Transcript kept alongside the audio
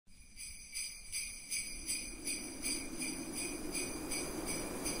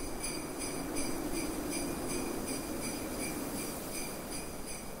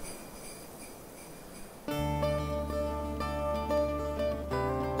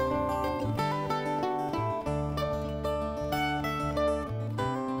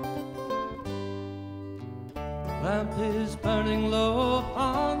Lamp is burning low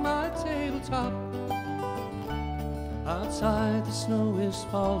on my tabletop. Outside the snow is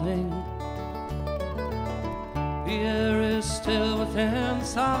falling. The air is still within the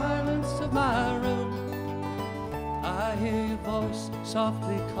silence of my room. I hear your voice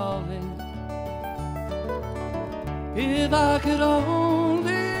softly calling. If I could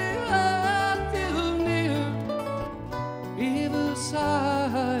only have you near, even a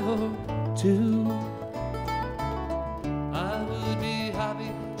sigh or two, I would be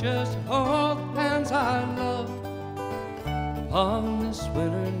happy just to hold the hands I love on this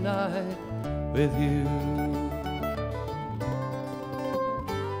winter night with you.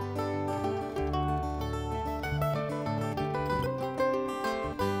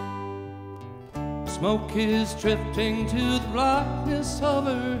 Smoke is drifting to the blackness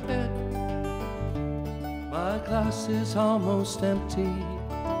overhead. My glass is almost empty.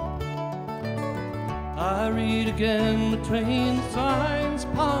 I read again between the lines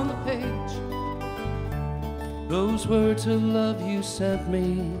upon the page those words of love you sent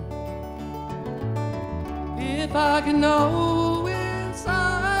me. If I could know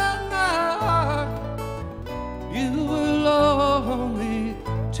inside my heart you were lonely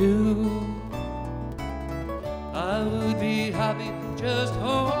too, I would be happy just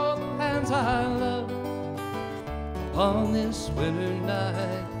hold the hands I love on this winter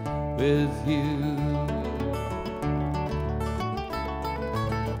night with you.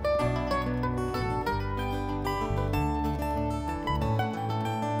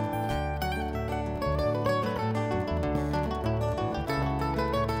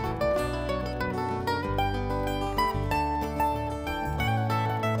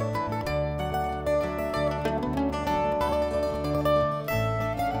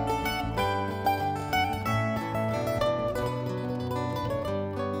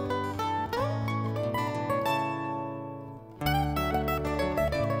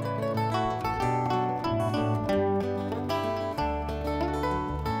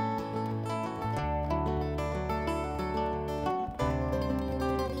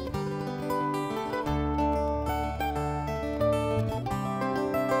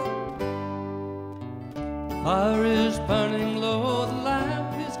 Fire is burning low, the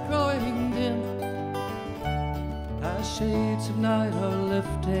lamp is growing dim, as shades of night are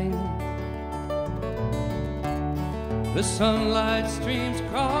lifting. The sunlight streams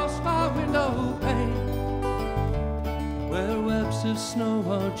across my window pane, where webs of snow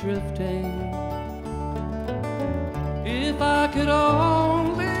are drifting. If I could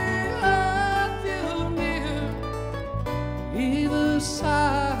only have you near, either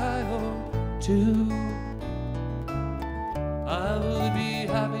sigh or two, I would be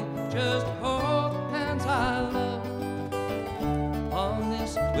happy just to hold the hands I love on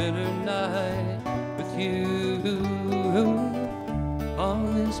this winter night with you,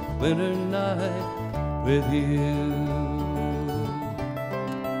 on this winter night with you.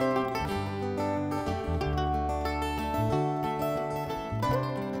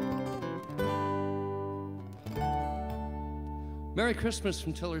 Merry Christmas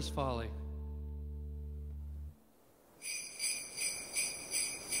from Tiller's Folly.